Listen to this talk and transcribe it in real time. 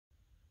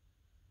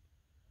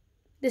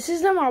This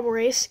is the marble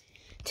race.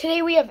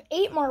 Today we have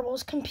 8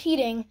 marbles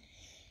competing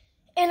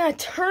in a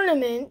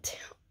tournament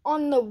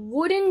on the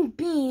wooden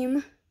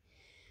beam,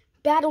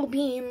 battle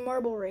beam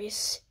marble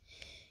race.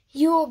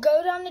 You will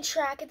go down the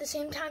track at the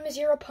same time as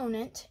your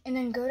opponent and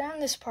then go down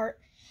this part.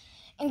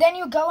 And then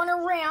you'll go on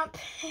a ramp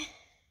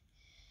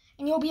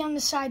and you'll be on the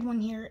side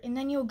one here. And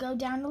then you'll go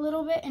down a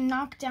little bit and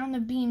knock down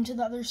the beam to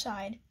the other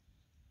side.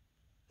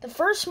 The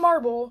first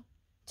marble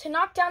to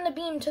knock down the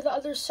beam to the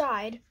other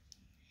side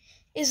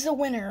is the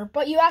winner,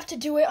 but you have to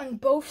do it on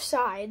both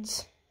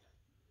sides.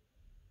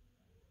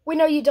 We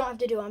know you don't have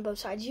to do it on both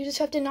sides. You just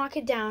have to knock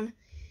it down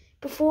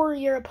before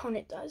your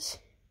opponent does.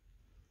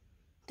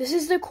 This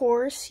is the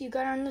course. You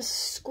go down the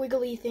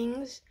squiggly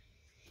things.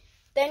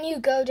 Then you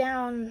go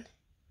down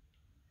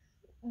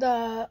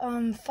the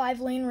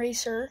 5-lane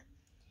racer,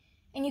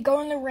 and you go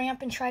on the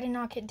ramp and try to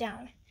knock it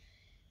down.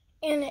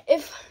 And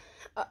if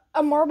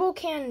a marble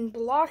can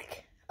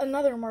block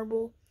another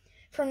marble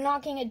from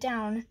knocking it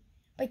down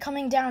by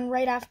coming down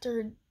right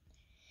after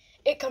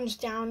it comes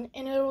down,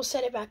 and it will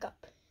set it back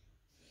up.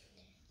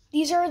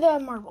 These are the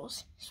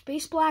marbles.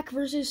 Space Black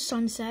versus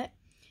Sunset,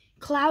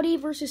 Cloudy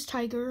versus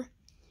Tiger,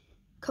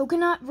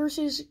 Coconut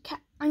versus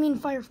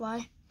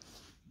Firefly,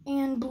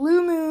 and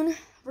Blue Moon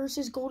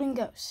versus Golden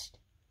Ghost.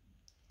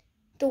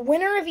 The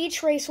winner of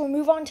each race will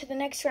move on to the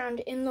next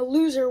round, and the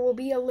loser will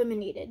be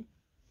eliminated.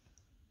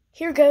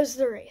 Here goes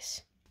the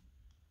race.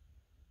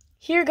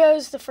 Here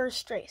goes the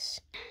first race.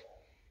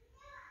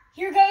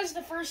 Here goes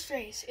the first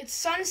race. It's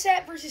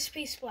Sunset versus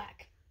Space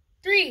Black.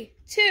 3,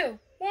 2,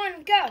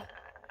 1, go.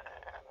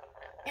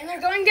 And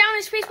they're going down,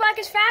 and Space Black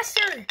is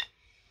faster. And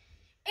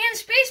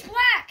Space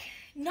Black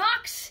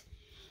knocks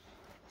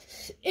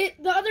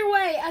it the other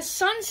way as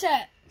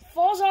Sunset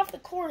falls off the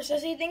course,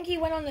 as they think he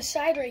went on the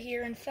side right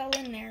here and fell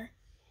in there.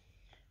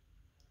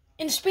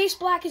 And Space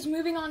Black is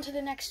moving on to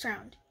the next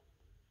round.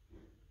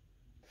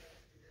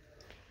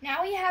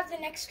 Now we have the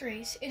next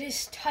race. It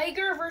is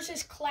Tiger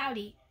versus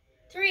Cloudy.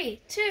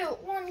 3, 2,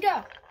 1,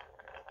 go.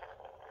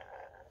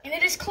 And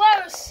it is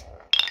close.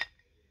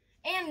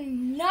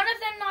 And none of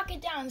them knock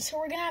it down, so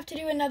we're going to have to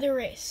do another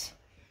race.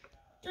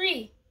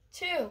 3,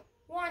 2,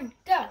 1,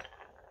 go.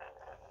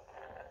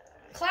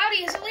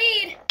 Cloudy has a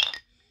lead.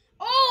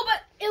 Oh,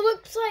 but it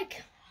looks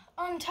like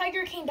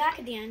Tiger came back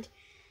at the end.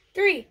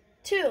 3,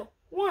 2,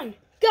 1,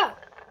 go.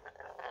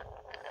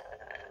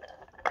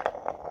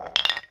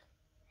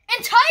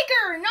 And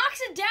Tiger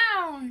knocks it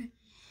down.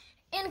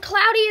 And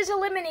Cloudy is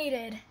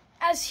eliminated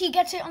as he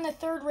gets it on the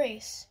third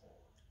race.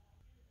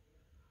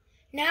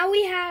 Now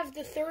we have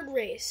the third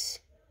race.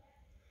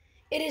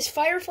 It is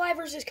Firefly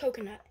versus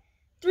Coconut.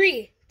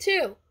 3,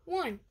 2,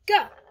 1,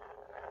 go.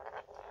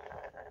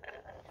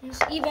 It's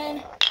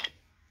even.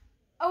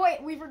 Oh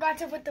wait, we forgot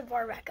to put the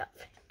bar back up.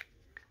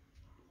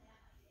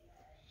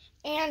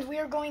 And we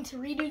are going to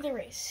redo the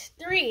race.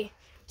 3,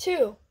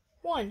 2,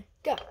 1,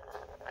 go.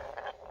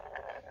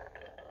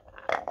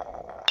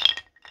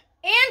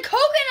 And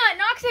Coconut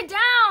knocks it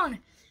down.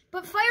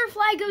 But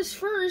Firefly goes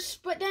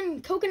first, but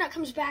then Coconut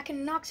comes back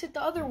and knocks it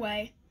the other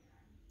way.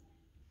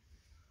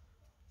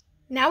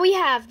 Now we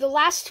have the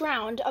last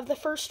round of the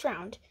first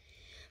round.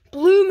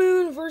 Blue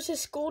Moon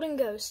versus Golden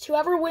Ghost.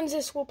 Whoever wins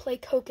this will play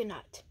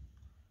Coconut.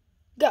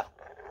 Go.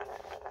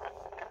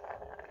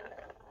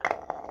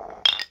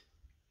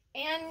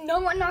 And no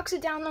one knocks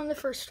it down on the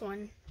first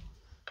one.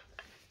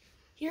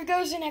 Here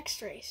goes the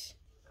next race.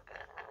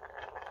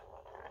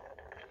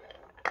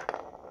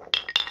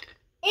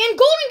 And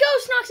Golden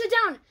Ghost knocks it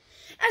down.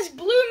 As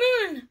Blue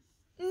Moon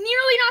nearly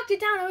knocked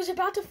it down, it was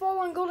about to fall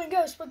on Golden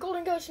Ghost, but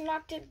Golden Ghost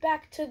knocked it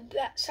back to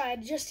that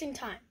side just in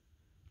time.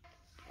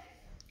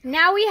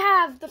 Now we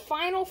have the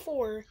final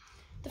 4.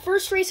 The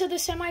first race of the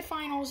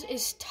semifinals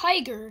is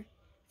Tiger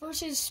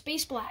versus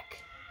Space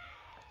Black.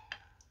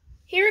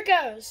 Here it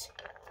goes.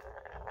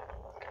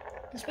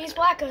 And Space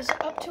Black goes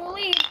up to a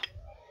lead.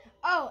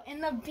 Oh,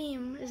 and the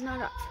beam is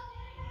not up.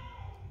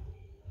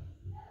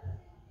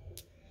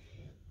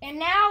 And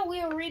now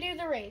we will redo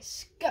the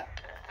race. Go.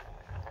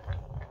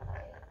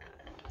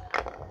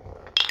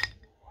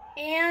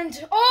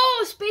 And,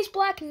 oh, Space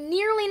Black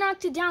nearly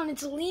knocked it down.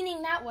 It's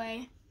leaning that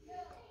way.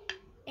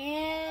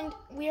 And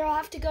we'll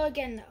have to go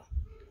again,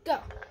 though. Go.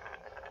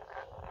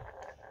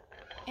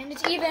 And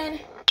it's even.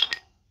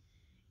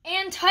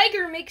 And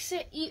Tiger makes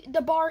it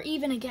the bar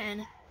even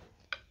again.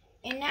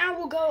 And now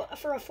we'll go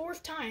for a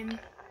 4th time.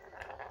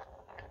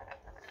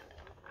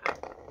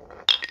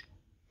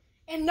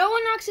 And no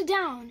one knocks it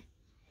down.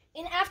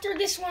 And after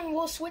this one,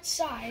 we'll switch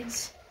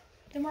sides.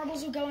 The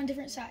marbles will go on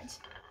different sides.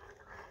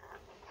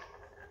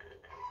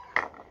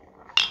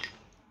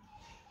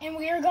 And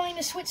we are going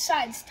to switch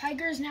sides.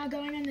 Tiger is now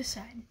going on this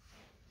side.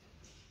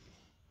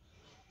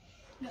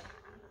 Go.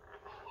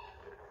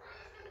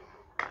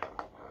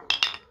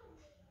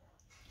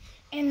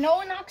 And no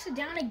one knocks it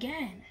down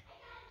again.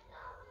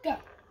 Go.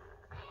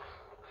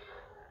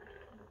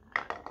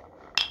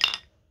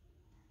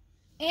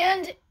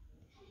 And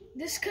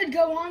this could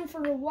go on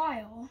for a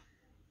while.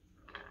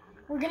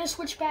 We're going to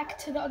switch back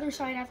to the other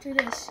side after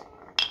this.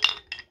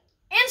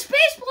 And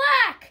Space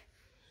Black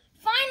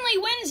finally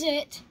wins wins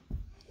it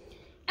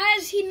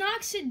as he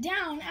knocks it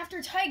down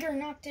after Tiger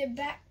knocked it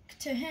back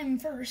to him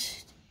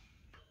first.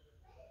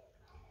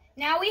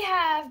 Now we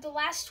have the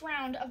last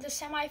round of the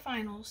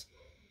semifinals.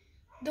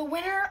 The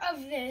winner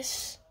of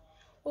this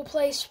will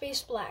play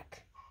Space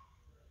Black.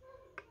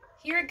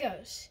 Here it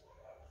goes.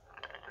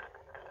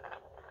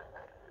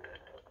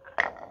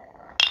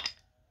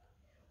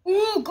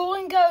 Ooh,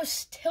 Golden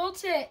Ghost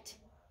tilts it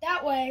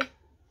that way.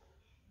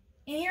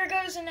 And here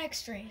goes the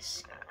next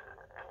race.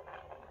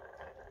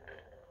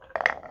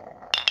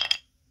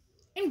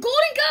 And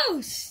Golden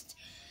Ghost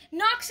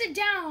knocks it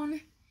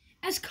down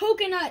as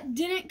Coconut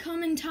didn't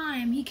come in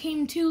time. He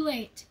came too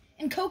late.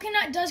 And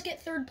Coconut does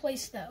get third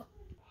place though.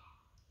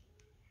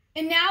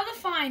 And now the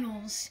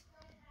finals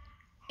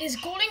is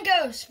Golden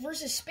Ghost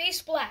versus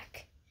Space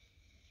Black.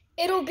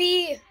 It'll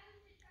be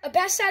a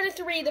best out of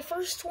 3. The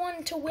first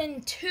one to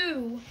win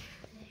 2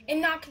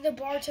 and knock the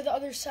bar to the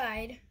other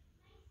side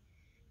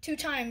 2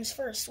 times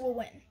first will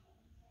win.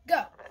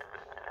 Go.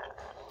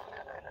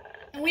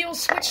 And we will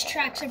switch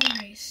tracks every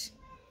race.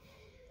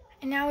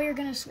 And now we are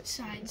going to switch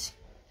sides.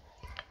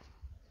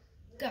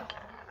 Go.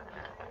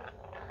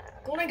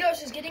 Golden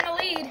Ghost is getting a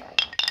lead.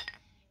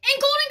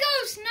 And Golden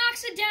Ghost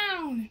knocks it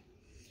down.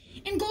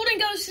 And Golden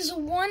Ghost is a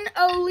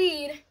 1-0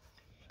 lead.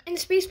 And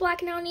Space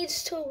Black now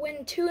needs to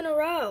win 2 in a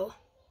row.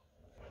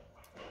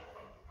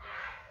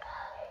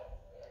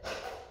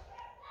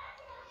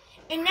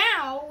 And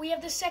now we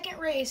have the second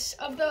race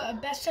of the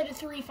best out of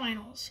 3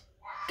 finals.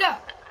 Go.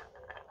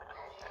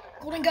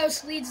 Golden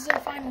Ghost leads the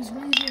finals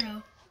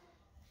 1-0.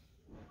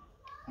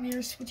 We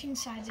are switching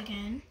sides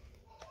again.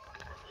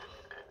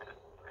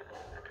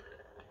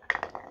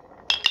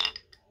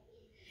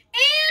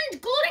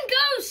 And Golden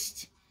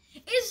Ghost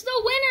is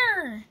the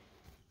winner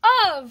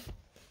of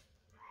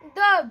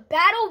the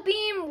Battle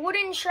Beam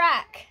Wooden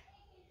Track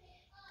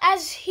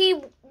as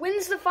he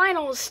wins the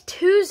finals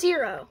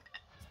 2-0.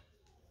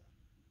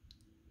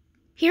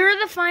 Here are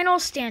the final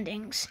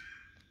standings.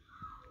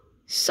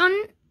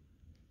 Sunset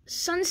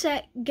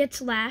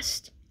gets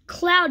last.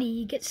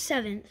 Cloudy gets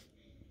 7th.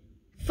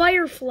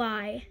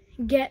 Firefly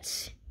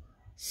gets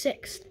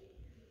 6th.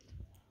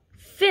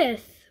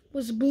 5th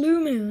was Blue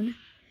Moon.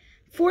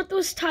 4th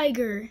was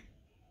Tiger.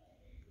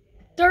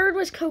 3rd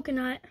was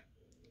Coconut.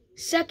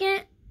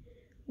 2nd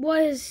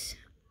was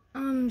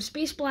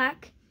Space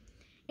Black.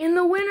 And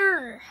the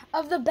winner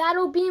of the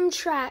Battle Beam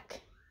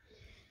track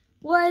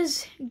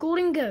was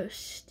Golden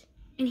Ghost.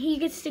 And he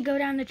gets to go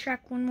down the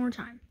track one more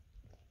time.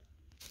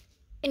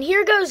 And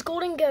here goes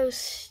Golden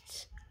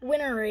Ghost's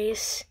winner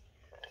race.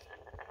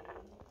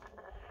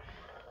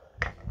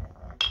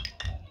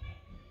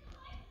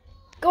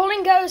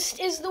 Golden Ghost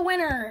is the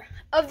winner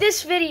of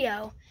this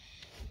video.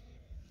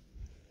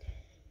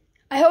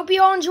 I hope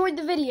you all enjoyed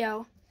the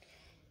video.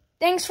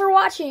 Thanks for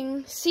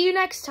watching. See you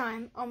next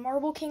time on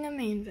Marble King of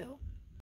Mainville.